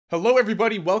Hello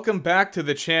everybody, welcome back to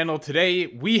the channel. Today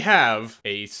we have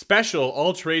a special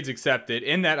all trades accepted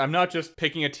in that I'm not just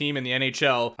picking a team in the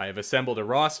NHL. I have assembled a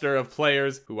roster of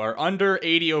players who are under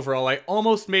 80 overall. I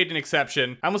almost made an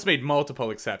exception. I almost made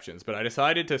multiple exceptions, but I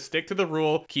decided to stick to the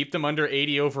rule, keep them under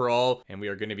 80 overall, and we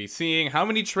are going to be seeing how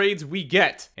many trades we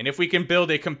get and if we can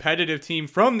build a competitive team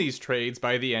from these trades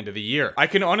by the end of the year. I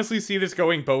can honestly see this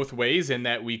going both ways in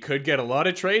that we could get a lot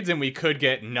of trades and we could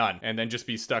get none and then just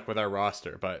be stuck with our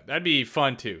roster, but that'd be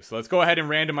fun too. So let's go ahead and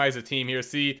randomize a team here,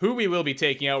 see who we will be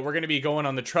taking out. We're going to be going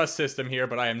on the trust system here,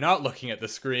 but I am not looking at the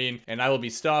screen, and I will be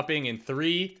stopping in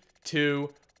 3, 2,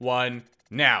 1.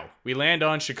 Now, we land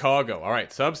on Chicago. All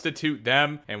right, substitute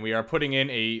them, and we are putting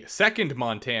in a second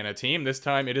Montana team. This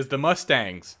time, it is the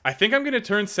Mustangs. I think I'm going to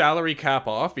turn salary cap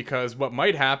off because what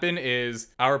might happen is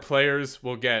our players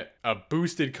will get a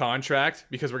boosted contract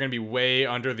because we're going to be way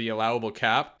under the allowable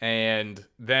cap, and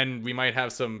then we might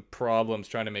have some problems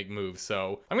trying to make moves.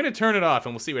 So I'm going to turn it off,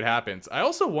 and we'll see what happens. I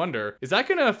also wonder, is that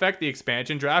going to affect the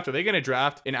expansion draft? Are they going to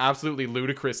draft an absolutely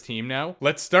ludicrous team now?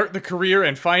 Let's start the career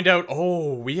and find out.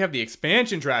 Oh, we have the expansion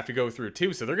draft to go through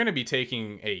too, so they're going to be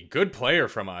taking a good player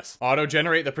from us.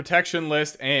 Auto-generate the protection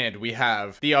list, and we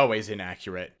have the always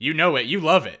inaccurate. You know it, you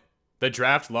love it. The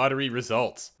draft lottery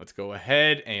results. Let's go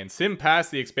ahead and sim past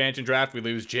the expansion draft. We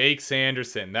lose Jake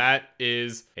Sanderson. That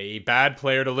is a bad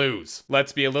player to lose.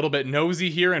 Let's be a little bit nosy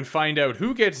here and find out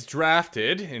who gets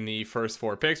drafted in the first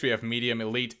 4 picks. We have medium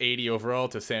elite 80 overall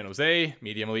to San Jose,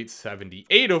 medium elite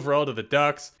 78 overall to the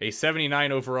Ducks, a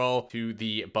 79 overall to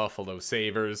the Buffalo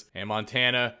Sabres, and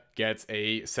Montana gets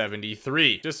a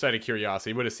 73. Just out of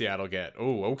curiosity, what does Seattle get?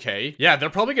 Oh, okay. Yeah, they're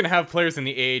probably going to have players in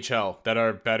the AHL that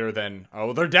are better than...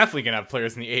 Oh, they're definitely going to have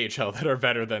players in the AHL that are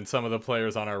better than some of the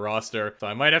players on our roster. So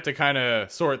I might have to kind of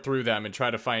sort through them and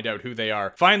try to find out who they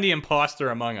are. Find the imposter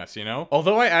among us, you know?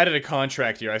 Although I added a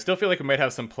contract here, I still feel like we might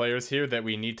have some players here that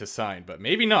we need to sign, but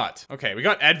maybe not. Okay, we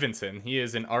got Edvinsson. He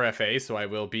is an RFA, so I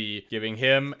will be giving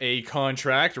him a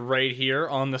contract right here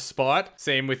on the spot.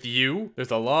 Same with you.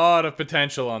 There's a lot of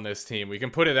potential on this team. We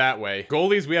can put it that way.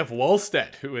 Goalies, we have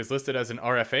Wallstedt, who is listed as an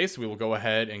RFA, so we will go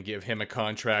ahead and give him a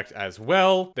contract as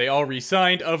well. They all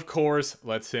re-signed, of course.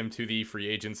 Let's him to the free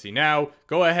agency now.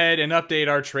 Go ahead and update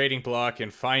our trading block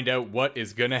and find out what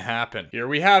is gonna happen. Here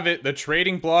we have it, the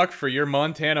trading block for your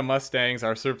Montana Mustangs.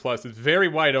 Our surplus is very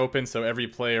wide open, so every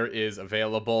player is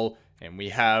available. And we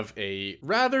have a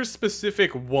rather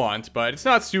specific want, but it's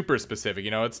not super specific,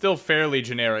 you know, it's still fairly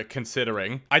generic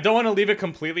considering. I don't want to leave it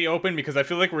completely open because I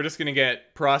feel like we're just going to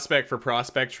get prospect for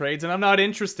prospect trades, and I'm not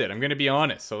interested. I'm going to be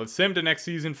honest. So let's sim to next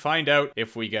season, find out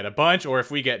if we get a bunch or if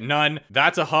we get none.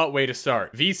 That's a hot way to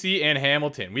start. VC and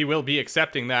Hamilton. We will be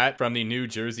accepting that from the New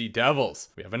Jersey Devils.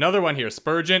 We have another one here,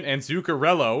 Spurgeon and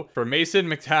Zuccarello for Mason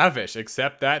McTavish.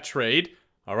 Accept that trade.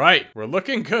 All right, we're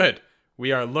looking good.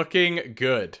 We are looking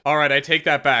good. All right, I take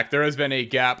that back. There has been a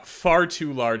gap far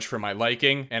too large for my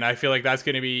liking, and I feel like that's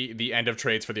going to be the end of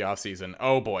trades for the offseason.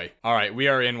 Oh boy. All right, we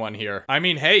are in one here. I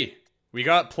mean, hey, we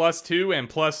got +2 and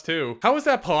 +2. How is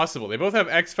that possible? They both have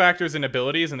X factors and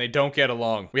abilities, and they don't get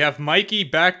along. We have Mikey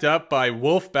backed up by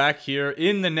Wolf back here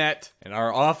in the net, and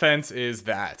our offense is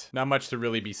that. Not much to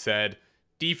really be said.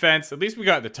 Defense, at least we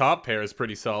got the top pair is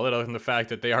pretty solid, other than the fact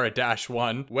that they are a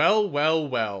 -1. Well, well,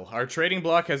 well. Our trading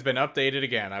block has been updated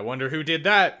again. I wonder who did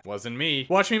that. Wasn't me.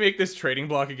 Watch me make this trading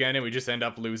block again, and we just end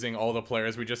up losing all the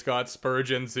players we just got.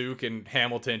 Spurgeon, Zook, and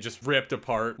Hamilton just ripped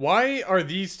apart. Why are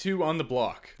these two on the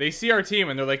block? They see our team,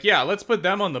 and they're like, yeah, let's put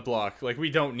them on the block. Like,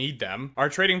 we don't need them. Our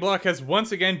trading block has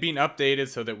once again been updated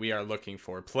so that we are looking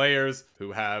for players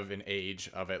who have an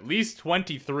age of at least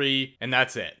 23, and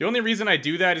that's it. The only reason I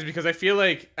do that is because I feel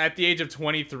like at the age of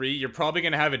 23, you're probably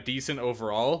going to have a decent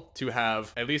overall to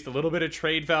have at least a little bit of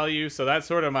trade value. So that's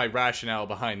sort of my rationale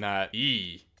behind that.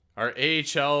 Our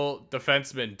AHL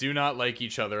defensemen do not like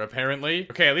each other, apparently.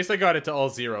 Okay, at least I got it to all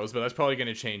zeros, but that's probably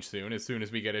going to change soon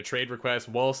as we get a trade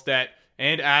request. Wallstedt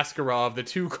and Askarov, the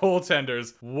two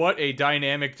goaltenders. What a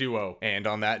dynamic duo. And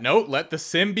on that note, let the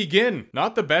sim begin.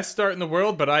 Not the best start in the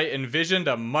world, but I envisioned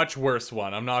a much worse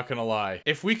one, I'm not gonna lie.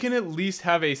 If we can at least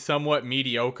have a somewhat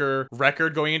mediocre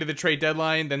record going into the trade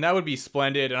deadline, then that would be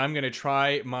splendid, and I'm gonna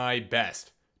try my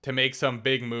best to make some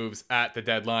big moves at the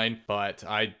deadline, but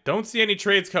I don't see any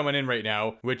trades coming in right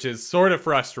now, which is sort of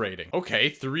frustrating. Okay,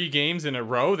 3 games in a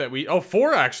row that we... Oh,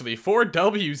 4 actually. 4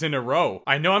 W's in a row.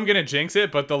 I know I'm gonna jinx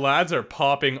it, but the lads are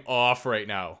popping off right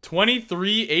now.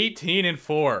 23, 18, and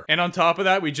 4. And on top of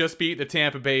that, we just beat the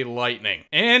Tampa Bay Lightning.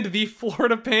 And the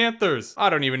Florida Panthers.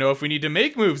 I don't even know if we need to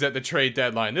make moves at the trade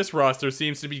deadline. This roster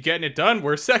seems to be getting it done.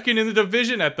 We're second in the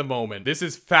division at the moment. This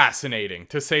is fascinating,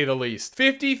 to say the least.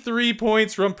 53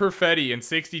 points from from Perfetti in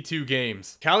 62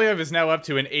 games. Kaliev is now up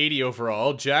to an 80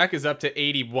 overall. Jack is up to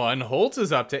 81. Holtz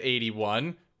is up to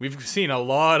 81. We've seen a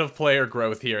lot of player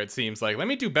growth here, it seems like. Let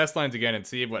me do best lines again and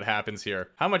see what happens here.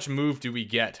 How much move do we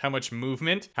get? How much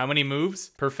movement? How many moves?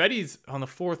 Perfetti's on the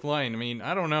 4th line. I mean,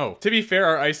 I don't know. To be fair,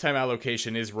 our ice time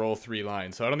allocation is roll 3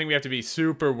 lines, so I don't think we have to be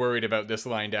super worried about this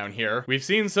line down here. We've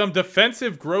seen some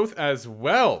defensive growth as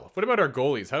well. What about our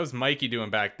goalies? How's Mikey doing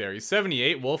back there? He's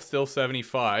 78. Wolf still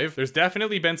 75. There's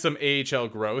definitely been some AHL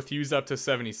growth. Hughes up to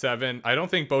 77. I don't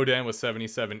think Beaudin was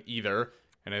 77 either.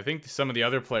 And I think some of the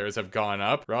other players have gone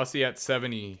up. Rossi at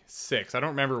 76. I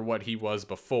don't remember what he was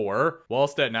before.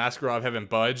 Wallstedt and Askarov haven't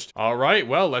budged. All right,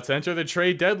 well, let's enter the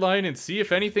trade deadline and see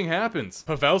if anything happens.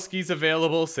 Pavelski's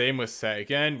available. Same with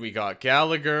Seguin. We got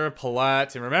Gallagher,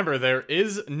 Palat. And remember, there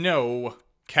is no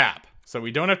cap. So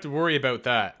we don't have to worry about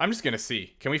that. I'm just going to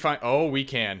see. Can we find... Oh, we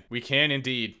can. We can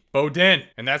indeed. Beaudin.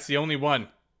 And that's the only one.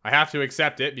 I have to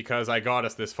accept it because I got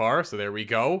us this far, so there we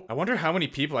go. I wonder how many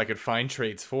people I could find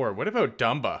trades for. What about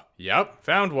Dumba? Yep,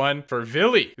 found one. For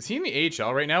Villy. Is he in the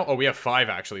AHL right now? Oh, we have 5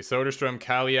 actually. Soderstrom,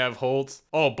 Kaliev, Holtz.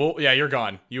 Oh, yeah, you're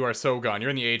gone. You are so gone. You're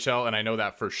in the AHL, and I know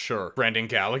that for sure. Brendan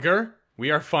Gallagher? We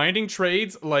are finding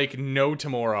trades like no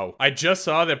tomorrow. I just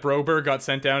saw that Broberg got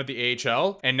sent down to the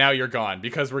AHL, and now you're gone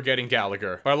because we're getting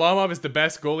Gallagher. Varlamov is the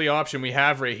best goalie option we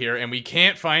have right here, and we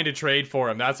can't find a trade for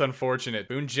him. That's unfortunate.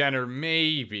 Boone Jenner,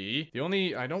 maybe.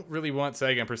 I don't really want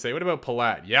Seguin per se. What about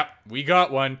Palat? Yep, we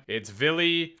got one. It's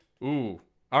Villy. Ooh.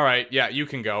 All right, yeah, you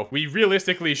can go. We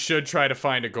realistically should try to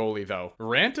find a goalie, though.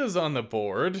 Ranta's on the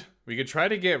board. We could try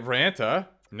to get Ranta.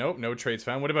 Nope, no trades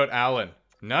found. What about Allen?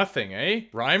 Nothing, eh?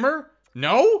 Reimer?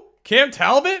 No? Cam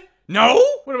Talbot? No?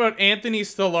 What about Anthony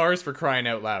Stolarz for crying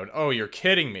out loud? Oh, you're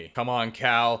kidding me. Come on,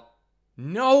 Cal.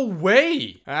 No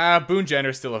way! Boone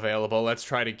Jenner's still available. Let's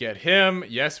try to get him.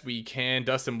 Yes, we can.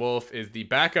 Dustin Wolf is the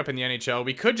backup in the NHL.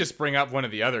 We could just bring up one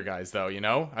of the other guys, though, you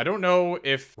know? I don't know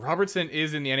if Robertson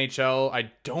is in the NHL.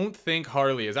 I don't think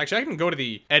Harley is. Actually, I can go to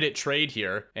the edit trade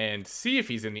here and see if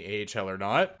he's in the AHL or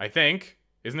not, I think.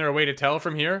 Isn't there a way to tell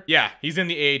from here? Yeah, he's in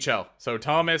the AHL. So,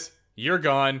 Thomas... You're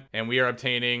gone, and we are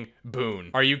obtaining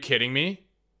Boone. Are you kidding me?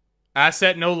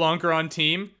 Asset no longer on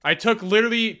team? I took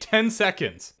literally 10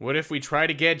 seconds. What if we try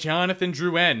to get Jonathan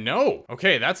Drouin? No.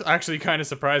 Okay, that's actually kind of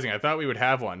surprising. I thought we would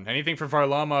have one. Anything for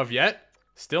Varlamov yet?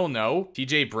 Still no.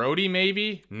 TJ Brody,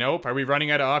 maybe? Nope. Are we running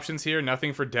out of options here?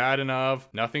 Nothing for Dadonov.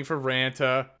 Nothing for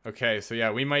Ranta. Okay, so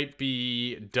yeah, we might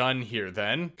be done here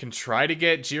then. Can try to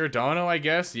get Giordano, I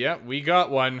guess. Yep, we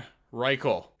got one.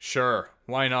 Reichel. Sure.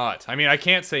 Why not? I mean, I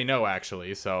can't say no,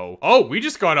 actually, so... Oh, we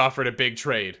just got offered a big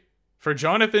trade. For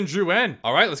Jonathan Drouin.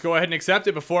 All right, let's go ahead and accept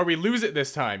it before we lose it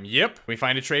this time. Yep. Can we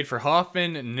find a trade for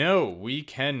Hoffman? No, we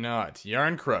cannot.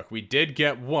 Yarncrook, we did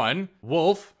get one.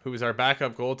 Wolf, who is our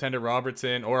backup goaltender,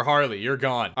 Robertson, or Harley, you're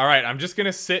gone. All right, I'm just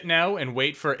gonna sit now and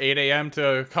wait for 8 a.m.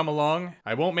 to come along.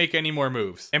 I won't make any more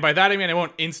moves. And by that, I mean I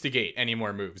won't instigate any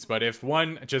more moves. But if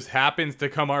one just happens to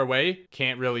come our way,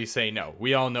 can't really say no.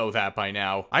 We all know that by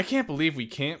now. I can't believe we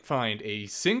can't find a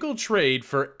single trade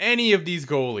for any of these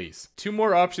goalies. 2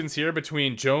 more options here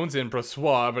between Jones and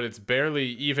Brossois, but it's barely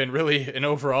even really an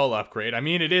overall upgrade. I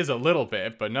mean, it is a little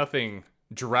bit, but nothing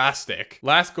drastic.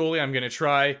 Last goalie I'm gonna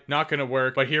try, not gonna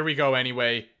work, but here we go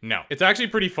anyway. No. It's actually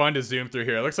pretty fun to zoom through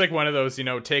here. It looks like one of those, you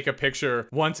know, take a picture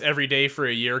once every day for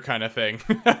a year kind of thing.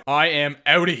 I am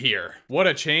out of here. What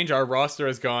a change our roster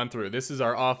has gone through. This is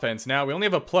our offense now. We only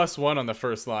have a +1 on the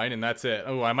first line, and that's it.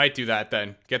 Oh, I might do that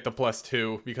then. Get the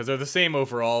 +2, because they're the same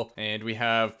overall. And we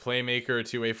have playmaker,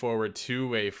 2-way forward,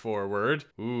 2-way forward.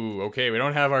 Ooh, okay, we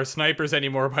don't have our snipers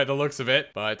anymore by the looks of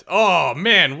it. But, oh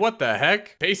man, what the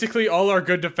heck? Basically, all our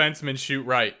good defensemen shoot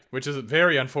right, which is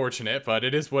very unfortunate, but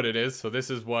it is what it is. So this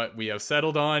is what we have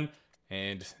settled on.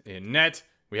 And in net,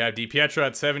 we have DiPietro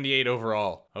at 78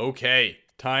 overall. Okay,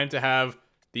 time to have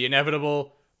the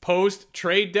inevitable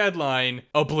post-trade deadline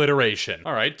obliteration.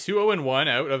 All right, 2-0-1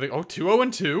 out of the... Oh,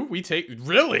 2-0-2? We take...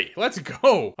 Really? Let's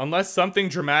go! Unless something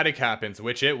dramatic happens,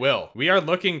 which it will. We are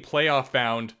looking playoff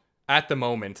bound at the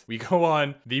moment. We go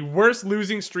on the worst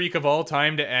losing streak of all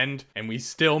time to end, and we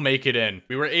still make it in.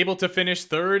 We were able to finish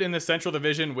 3rd in the Central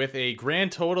Division with a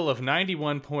grand total of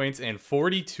 91 points and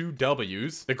 42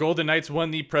 Ws. The Golden Knights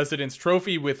won the President's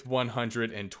Trophy with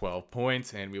 112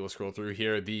 points, and we will scroll through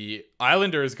here. The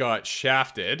Islanders got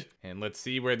shafted, and let's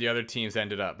see where the other teams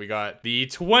ended up. We got the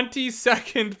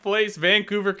 22nd place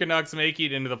Vancouver Canucks make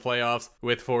it into the playoffs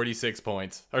with 46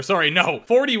 points. Or sorry, no,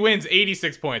 40 wins,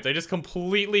 86 points. I just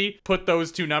completely put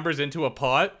those 2 numbers into a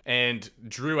pot and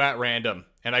drew at random.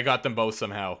 And I got them both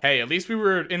somehow. Hey, at least we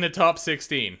were in the top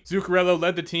 16. Zuccarello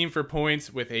led the team for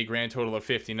points with a grand total of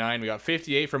 59. We got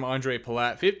 58 from Andre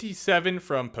Palat, 57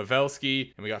 from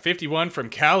Pavelski, and we got 51 from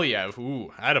Kaliev.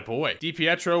 Ooh, attaboy.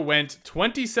 DiPietro went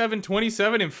 27,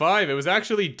 27, and 5. It was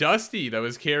actually Dusty that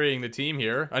was carrying the team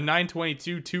here. A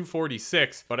 922,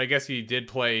 246, but I guess he did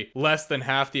play less than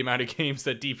half the amount of games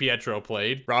that DiPietro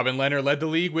played. Robin Lehner led the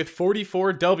league with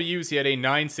 44 Ws. He had a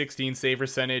 916 save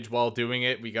percentage while doing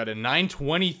it. We got a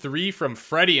 923 from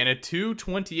Freddie and a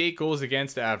 228 goals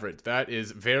against average. That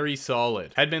is very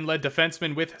solid. Hedman led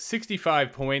defenseman with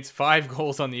 65 points, 5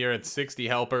 goals on the year and 60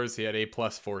 helpers. He had a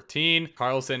plus 14.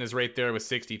 Carlson is right there with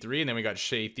 63, and then we got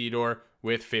Shea Theodore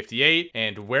with 58.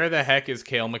 And where the heck is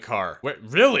Cale Makar?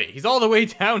 Really? He's all the way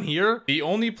down here? The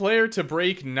only player to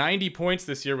break 90 points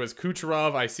this year was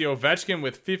Kucherov. I see Ovechkin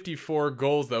with 54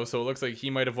 goals though, so it looks like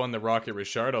he might have won the Rocket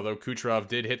Richard, although Kucherov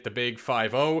did hit the big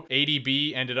 5-0.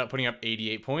 ADB ended up putting up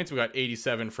 88 points. We got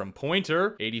 87 from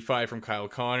Pointer, 85 from Kyle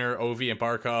Connor. Ovi and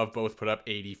Barkov both put up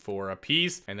 84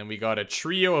 apiece. And then we got a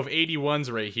trio of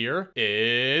 81s right here.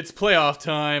 It's playoff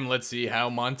time. Let's see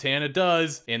how Montana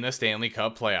does in the Stanley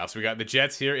Cup playoffs. We got the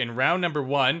Jets here in round number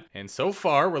 1, and so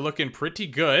far we're looking pretty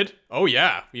good. Oh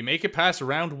yeah, we make it past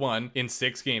round 1 in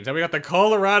 6 games. Now we got the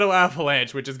Colorado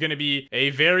Avalanche, which is going to be a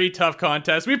very tough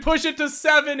contest. We push it to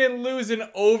 7 and lose in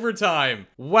overtime.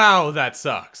 Wow, that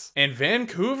sucks. And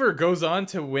Vancouver goes on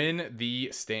to win the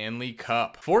Stanley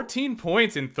Cup. 14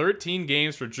 points in 13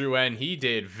 games for Drouin. He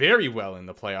did very well in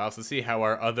the playoffs. Let's see how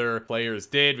our other players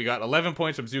did. We got 11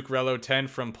 points from Zuccarello, 10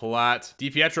 from Palat.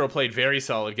 DiPietro played very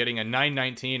solid, getting a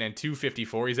 919 and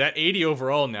 254. He's at 80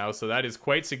 overall now, so that is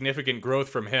quite significant growth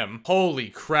from him. Holy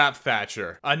crap,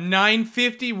 Thatcher. A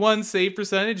 951 save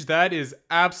percentage? That is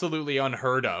absolutely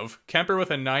unheard of. Kemper with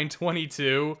a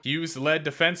 922. Hughes led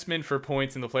defenseman for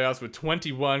points in the playoffs with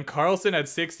 21. Carlson had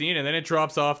 16, and then it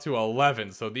drops off to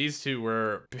 11. So these two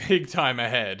were big time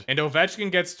ahead. And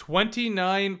Ovechkin gets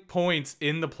 29 points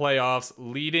in the playoffs,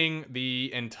 leading the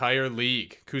entire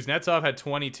league. Kuznetsov had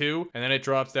 22, and then it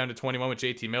drops down to 21 with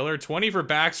JT Miller. 20 for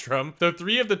Backstrom. So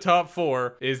 3 of the top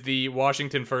 4 is the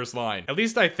Washington first line. At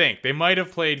least I think. They might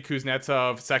have played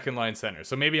Kuznetsov second line center,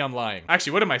 so maybe I'm lying.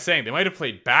 Actually, what am I saying? They might have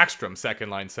played Backstrom second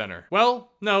line center. Well,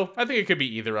 no, I think it could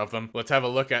be either of them. Let's have a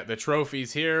look at the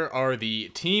trophies. Here are the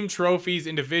team trophies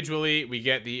individually. We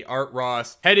get the Art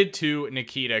Ross headed to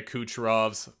Nikita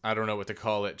Kucherov's, I don't know what to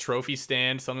call it, trophy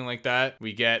stand, something like that.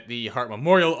 We get the Hart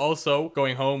Memorial also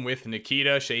going home with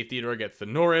Nikita. Shea Theodore gets the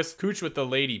Norris. Kuch with the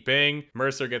Lady Byng.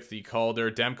 Mercer gets the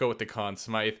Calder. Demko with the Conn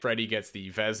Smythe. Freddie gets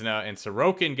the Vezina. And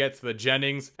Sorokin gets the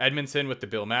Jennings. Edmondson with the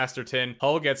Bill Masterton.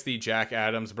 Hull gets the Jack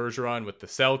Adams. Bergeron with the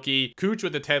Selke. Kuch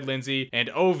with the Ted Lindsay. And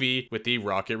Ovi with the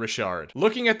Rocket Richard.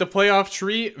 Looking at the playoff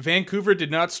tree, Vancouver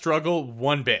did not struggle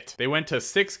one bit. They went to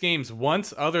 6 games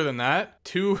once. Other than that,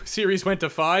 2 series went to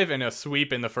 5 and a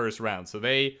sweep in the first round. So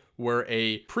they were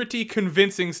a pretty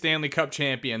convincing Stanley Cup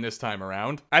champion this time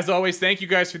around. As always, thank you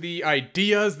guys for the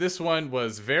ideas. This one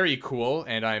was very cool,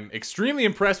 and I'm extremely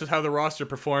impressed with how the roster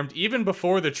performed even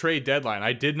before the trade deadline.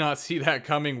 I did not see that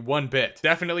coming one bit.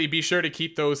 Definitely be sure to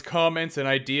keep those comments and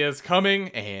ideas coming,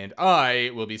 and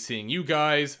I will be seeing you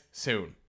guys soon.